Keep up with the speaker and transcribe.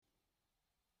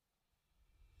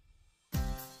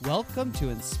Welcome to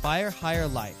Inspire Higher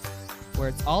Life, where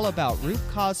it's all about root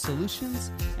cause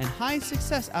solutions and high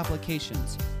success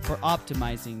applications for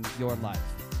optimizing your life.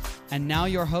 And now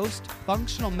your host,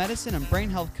 functional medicine and brain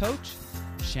health coach,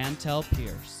 Chantel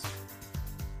Pierce.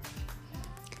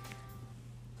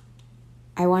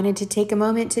 I wanted to take a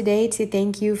moment today to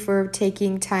thank you for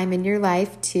taking time in your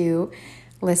life to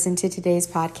listen to today's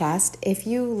podcast. If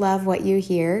you love what you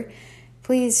hear,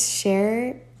 please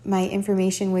share my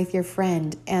information with your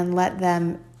friend and let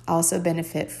them also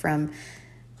benefit from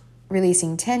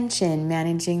releasing tension,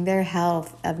 managing their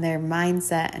health of their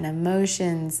mindset and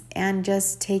emotions, and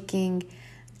just taking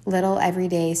little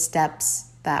everyday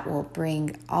steps that will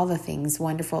bring all the things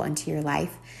wonderful into your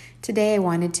life. Today, I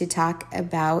wanted to talk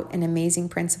about an amazing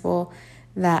principle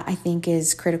that I think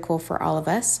is critical for all of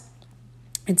us.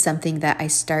 It's something that I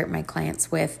start my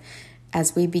clients with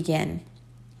as we begin.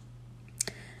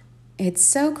 It's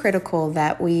so critical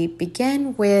that we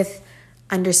begin with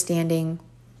understanding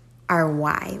our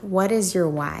why. What is your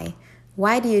why?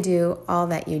 Why do you do all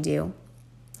that you do?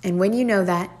 And when you know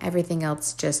that, everything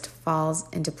else just falls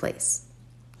into place.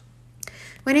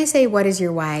 When I say what is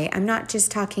your why, I'm not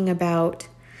just talking about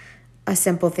a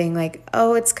simple thing like,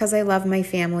 oh, it's because I love my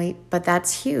family, but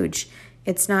that's huge.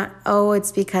 It's not, oh,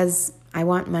 it's because I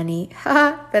want money,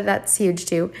 but that's huge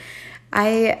too.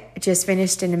 I just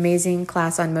finished an amazing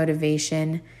class on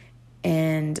motivation,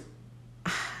 and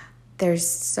there's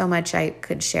so much I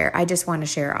could share. I just want to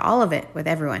share all of it with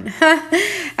everyone.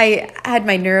 I had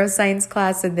my neuroscience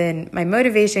class and then my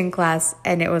motivation class,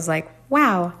 and it was like,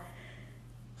 wow,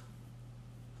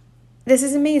 this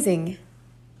is amazing.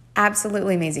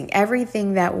 Absolutely amazing.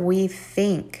 Everything that we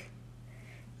think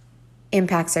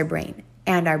impacts our brain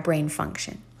and our brain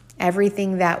function.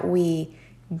 Everything that we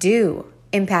do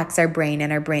impacts our brain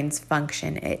and our brain's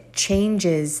function. It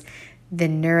changes the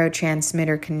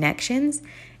neurotransmitter connections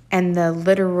and the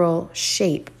literal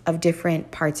shape of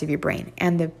different parts of your brain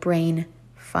and the brain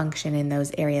function in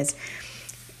those areas.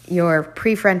 Your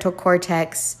prefrontal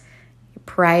cortex,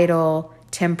 parietal,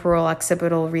 temporal,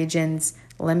 occipital regions,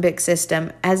 limbic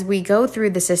system. As we go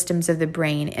through the systems of the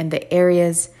brain and the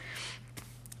areas,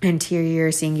 anterior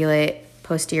cingulate,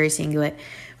 posterior cingulate,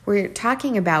 we're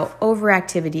talking about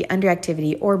overactivity,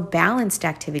 underactivity, or balanced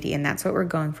activity, and that's what we're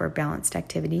going for, balanced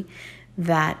activity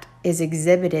that is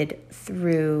exhibited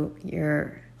through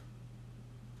your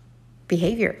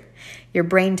behavior. Your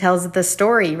brain tells the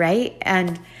story, right?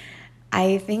 And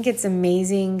I think it's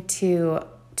amazing to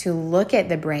look at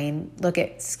the brain, look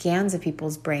at scans of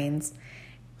people's brains,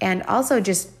 and also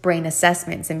just brain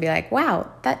assessments and be like,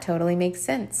 wow, that totally makes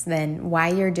sense then why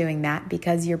you're doing that,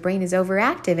 because your brain is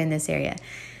overactive in this area.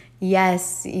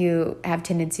 Yes, you have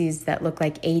tendencies that look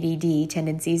like ADD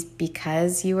tendencies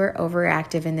because you are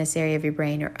overactive in this area of your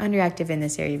brain or underactive in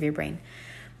this area of your brain.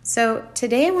 So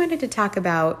today I wanted to talk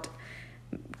about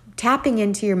tapping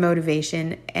into your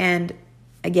motivation. And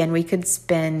again, we could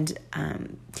spend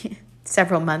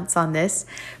several months on this,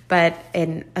 but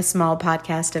in a small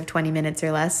podcast of 20 minutes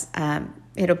or less,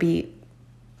 it'll be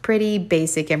pretty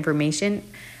basic information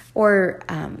or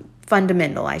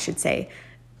fundamental, I should say,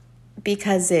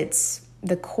 because it's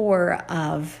the core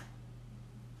of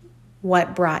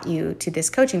what brought you to this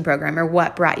coaching program or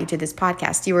what brought you to this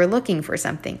podcast. You were looking for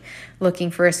something, looking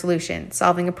for a solution,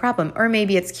 solving a problem, or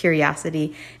maybe it's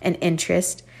curiosity and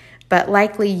interest, but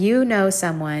likely you know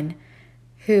someone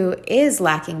who is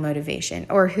lacking motivation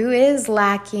or who is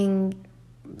lacking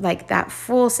like that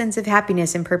full sense of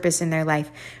happiness and purpose in their life.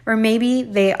 Or maybe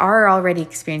they are already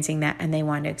experiencing that and they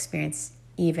want to experience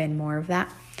even more of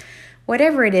that.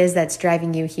 Whatever it is that's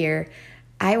driving you here,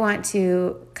 I want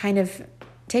to kind of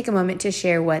take a moment to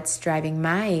share what's driving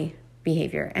my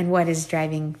behavior and what is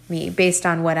driving me based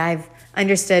on what I've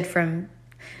understood from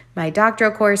my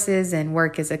doctoral courses and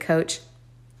work as a coach.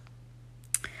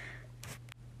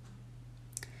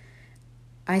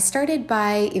 I started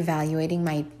by evaluating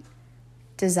my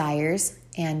desires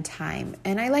and time.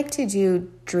 And I like to do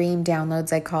dream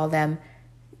downloads, I call them,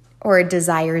 or a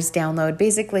desires download.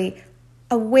 Basically,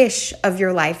 a wish of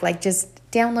your life, like just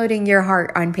downloading your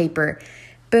heart on paper.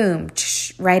 Boom,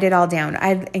 write it all down.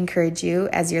 I'd encourage you,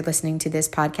 as you're listening to this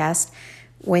podcast,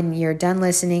 when you're done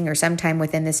listening or sometime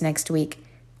within this next week,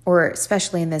 or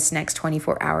especially in this next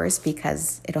 24 hours,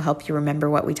 because it'll help you remember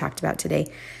what we talked about today.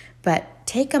 But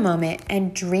take a moment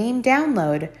and dream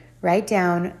download. Write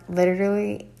down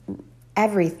literally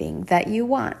everything that you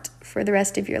want for the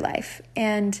rest of your life.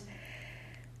 And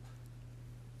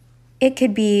it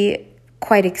could be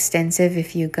quite extensive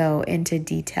if you go into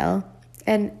detail.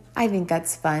 And I think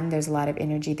that's fun. There's a lot of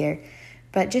energy there.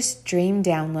 But just dream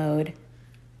download.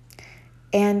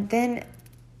 And then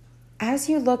as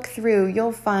you look through,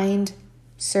 you'll find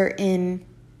certain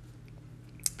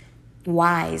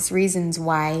reasons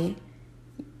why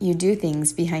you do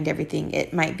things behind everything.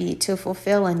 It might be to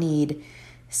fulfill a need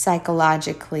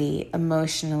psychologically,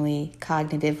 emotionally,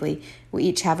 cognitively. We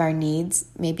each have our needs.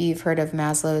 Maybe you've heard of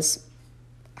Maslow's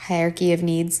hierarchy of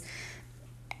needs.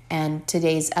 And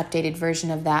today's updated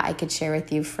version of that I could share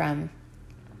with you from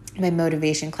my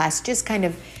motivation class. Just kind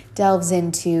of delves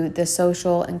into the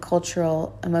social and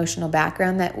cultural emotional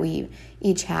background that we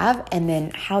each have, and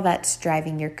then how that's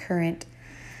driving your current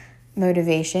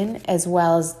motivation, as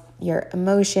well as your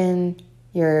emotion,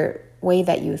 your way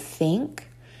that you think,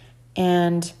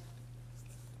 and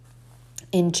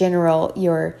in general,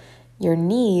 your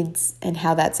needs and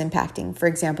how that's impacting. For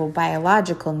example,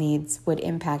 biological needs would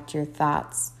impact your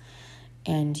thoughts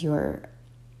and your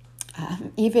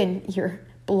even your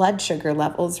blood sugar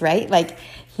levels, right? Like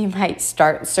you might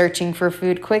start searching for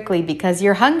food quickly because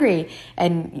you're hungry,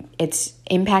 and it's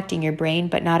impacting your brain,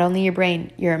 but not only your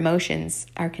brain, your emotions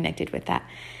are connected with that.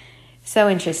 So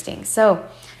interesting. So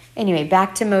anyway,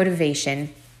 back to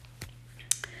motivation.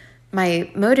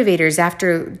 My motivators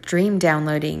after dream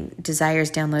downloading, desires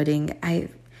downloading, I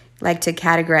like to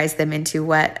categorize them into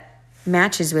what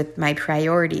matches with my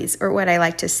priorities, or what I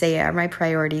like to say are my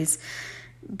priorities,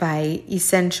 by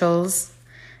essentials,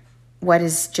 what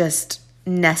is just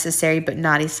necessary but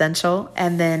not essential,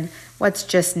 and then what's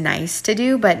just nice to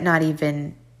do but not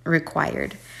even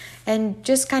required. And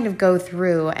just kind of go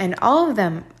through, and all of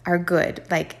them are good.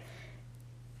 Like,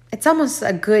 it's almost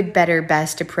a good, better,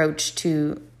 best approach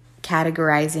to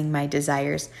categorizing my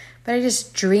desires. But I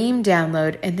just dream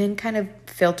download and then kind of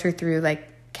filter through, like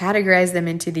categorize them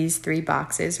into these 3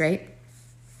 boxes, right?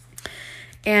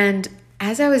 And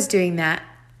as I was doing that,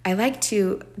 I like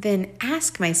to then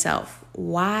ask myself,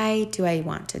 why do I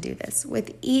want to do this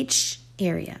with each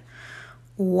area?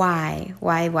 Why?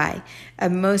 A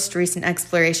most recent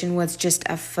exploration was just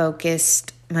a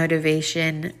focused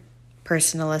motivation,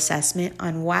 personal assessment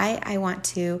on why I want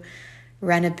to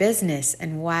run a business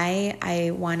and why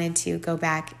I wanted to go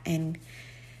back and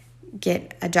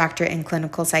get a doctorate in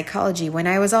clinical psychology when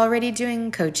I was already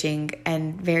doing coaching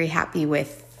and very happy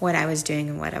with what I was doing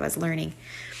and what I was learning.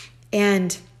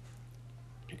 And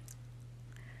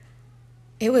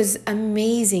it was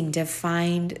amazing to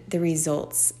find the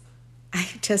results. I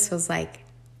just was like,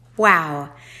 wow,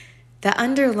 the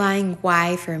underlying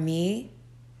why for me,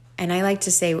 and I like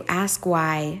to say, ask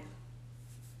why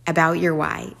about your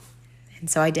why. And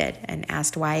so I did, and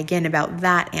asked why again about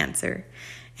that answer,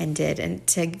 and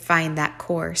to find that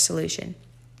core solution.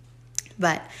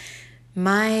 But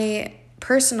my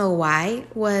personal why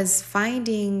was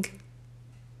finding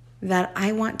that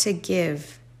I want to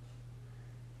give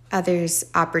others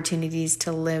opportunities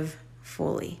to live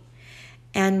fully,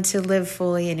 and to live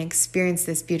fully and experience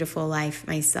this beautiful life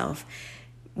myself,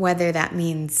 whether that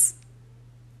means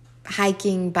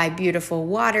hiking by beautiful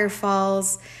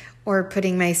waterfalls or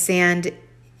putting my toes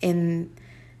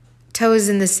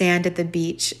in the sand at the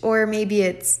beach, or maybe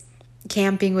it's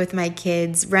camping with my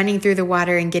kids, running through the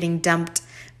water and getting dumped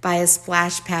by a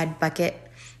splash pad bucket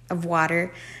of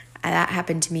water. That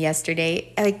happened to me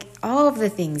yesterday. Like all of the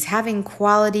things, having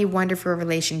quality, wonderful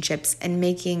relationships and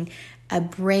making a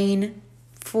brain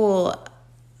full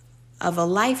of a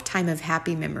lifetime of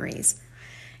happy memories,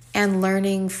 and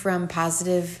learning from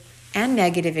positive and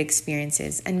negative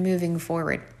experiences and moving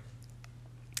forward.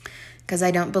 Because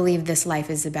I don't believe this life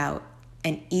is about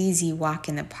an easy walk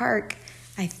in the park.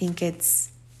 I think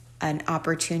it's an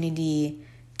opportunity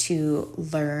to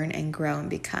learn and grow and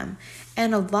become.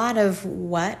 And a lot of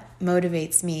what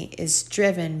motivates me is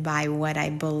driven by what I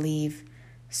believe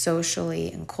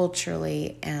socially and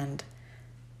culturally and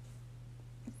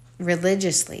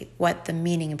religiously, what the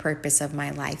meaning and purpose of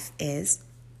my life is.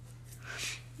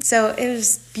 So it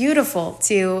was beautiful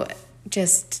to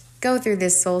just go through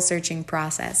this soul-searching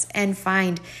process and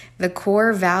find the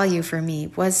core value for me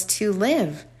was to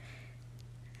live.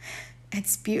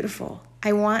 It's beautiful.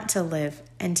 I want to live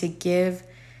and to give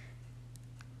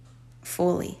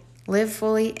fully. Live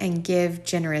fully and give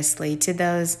generously to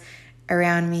those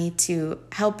around me, to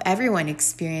help everyone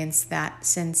experience that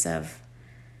sense of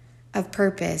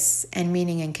purpose and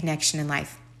meaning and connection in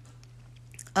life.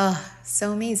 Oh,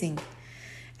 so amazing.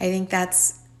 I think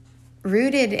that's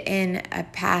rooted in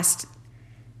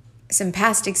some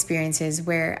past experiences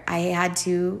where I had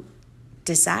to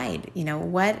decide,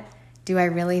 what do I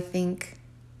really think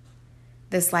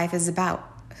this life is about?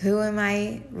 Who am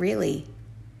I really?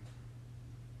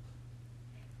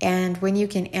 And when you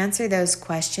can answer those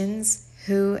questions,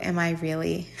 who am I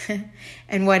really?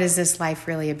 And what is this life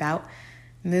really about?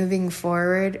 Moving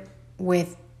forward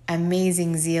with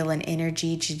amazing zeal and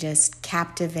energy to just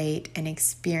captivate and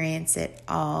experience it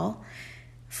all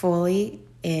fully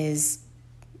is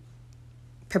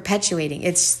perpetuating.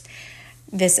 It's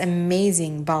this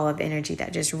amazing ball of energy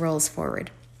that just rolls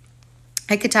forward.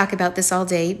 I could talk about this all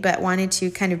day, but wanted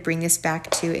to kind of bring us back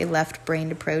to a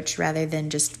left-brained approach rather than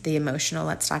just the emotional.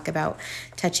 Let's talk about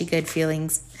touchy good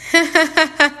feelings.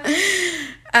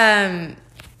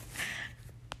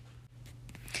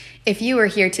 If you were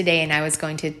here today and I was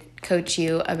going to coach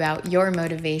you about your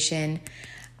motivation,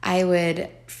 I would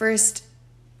first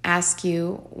ask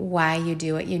you why you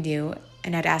do what you do,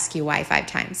 and I'd ask you why 5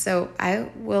 times. So I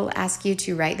will ask you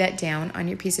to write that down on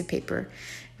your piece of paper.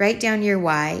 Write down your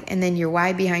why, and then your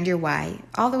why behind your why,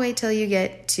 all the way till you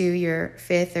get to your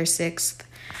 5th or 6th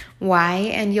why,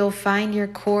 and you'll find your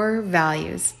core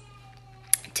values.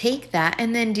 Take that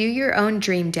and then do your own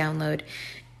dream download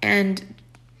and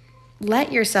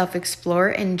let yourself explore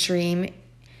and dream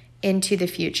into the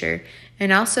future.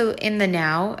 And also in the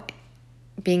now,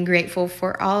 being grateful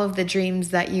for all of the dreams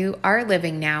that you are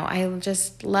living now. I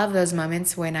just love those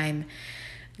moments when I'm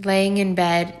laying in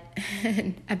bed,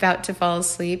 about to fall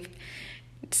asleep,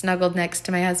 snuggled next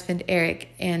to my husband, Eric,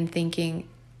 and thinking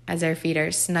as our feet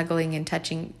are snuggling and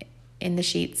touching in the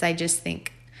sheets, I just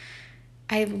think,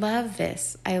 I love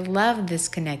this. I love this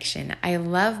connection. I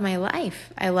love my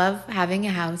life. I love having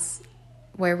a house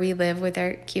where we live with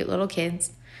our cute little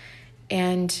kids,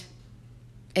 and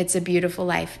it's a beautiful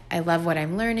life. I love what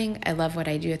I'm learning. I love what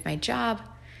I do with my job,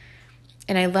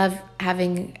 and I love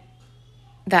having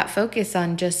that focus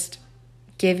on just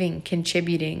giving,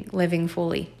 contributing, living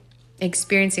fully,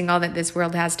 experiencing all that this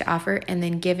world has to offer, and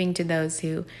then giving to those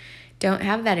who don't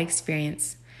have that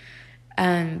experience.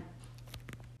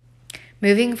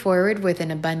 Moving forward with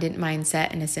an abundant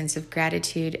mindset and a sense of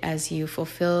gratitude as you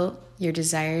fulfill your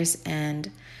desires and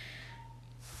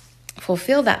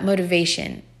fulfill that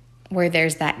motivation where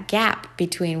there's that gap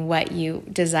between what you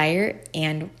desire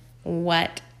and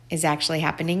what is actually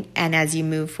happening. And as you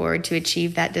move forward to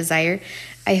achieve that desire,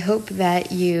 I hope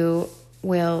that you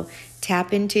will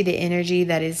tap into the energy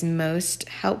that is most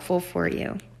helpful for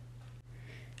you.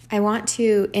 I want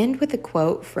to end with a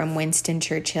quote from Winston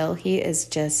Churchill. He is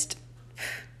just,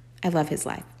 I love his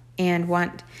life, and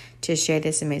want to share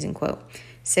this amazing quote.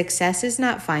 Success is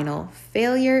not final.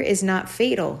 Failure is not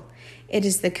fatal. It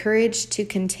is the courage to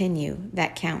continue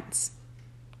that counts.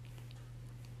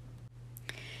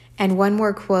 And one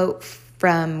more quote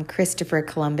from Christopher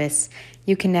Columbus.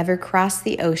 You can never cross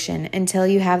the ocean until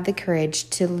you have the courage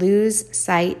to lose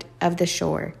sight of the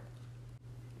shore.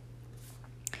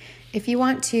 If you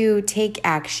want to take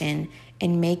action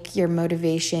and make your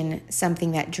motivation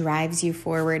something that drives you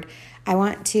forward, I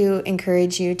want to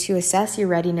encourage you to assess your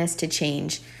readiness to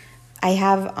change. I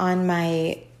have on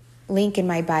my link in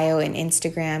my bio in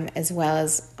Instagram, as well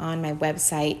as on my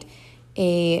website,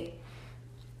 a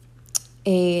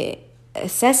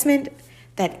assessment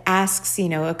that asks,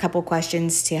 a couple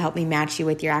questions to help me match you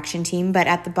with your action team. But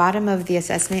at the bottom of the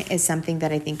assessment is something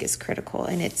that I think is critical,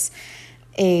 and it's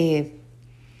an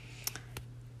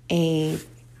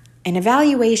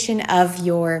evaluation of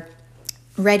your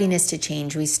readiness to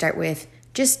change. We start with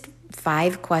just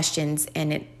 5 questions,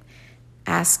 and it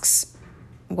asks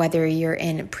whether you're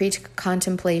in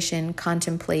pre-contemplation,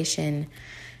 contemplation,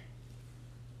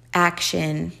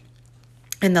 action,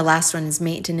 and the last one is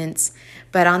maintenance.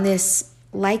 But on this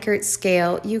Likert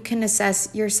scale, you can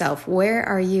assess yourself. Where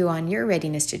are you on your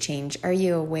readiness to change? Are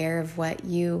you aware of what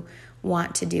you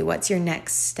want to do? What's your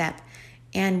next step?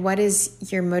 And what is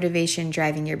your motivation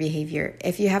driving your behavior?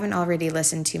 If you haven't already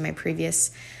listened to my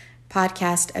previous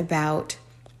podcast about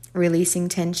releasing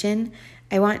tension,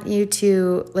 I want you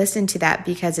to listen to that,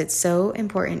 because it's so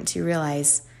important to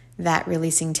realize that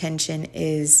releasing tension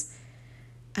is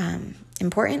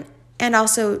important, and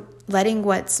also letting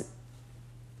what's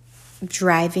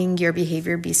driving your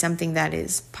behavior be something that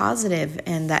is positive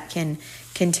and that can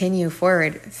continue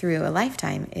forward through a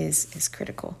lifetime is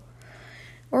critical.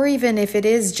 Or even if it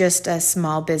is just a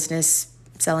small business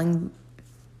selling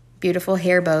beautiful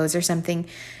hair bows or something,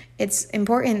 it's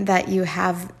important that you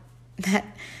have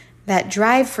that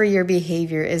drive for your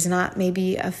behavior is not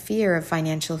maybe a fear of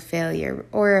financial failure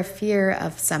or a fear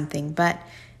of something, but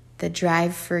the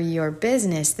drive for your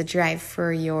business, the drive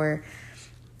for your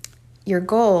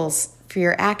goals, for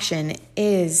your action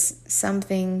is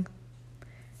something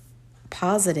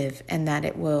positive, and that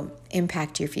it will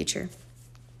impact your future.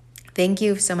 Thank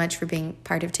you so much for being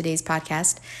part of today's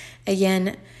podcast.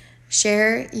 Again,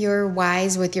 share your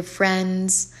whys with your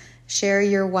friends. Share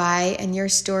your why and your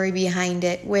story behind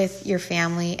it with your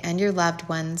family and your loved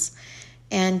ones.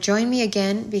 And join me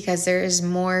again because there is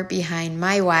more behind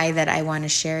my why that I want to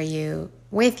share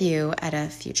with you at a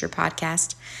future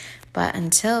podcast. But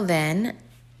until then,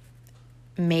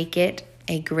 make it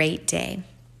a great day.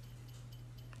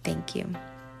 Thank you.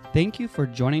 Thank you for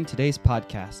joining today's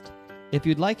podcast. If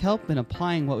you'd like help in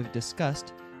applying what we've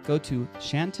discussed, go to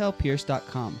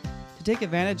chantelpierce.com to take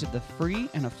advantage of the free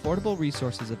and affordable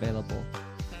resources available.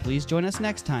 Please join us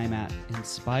next time at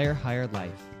Inspire Higher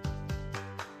Life.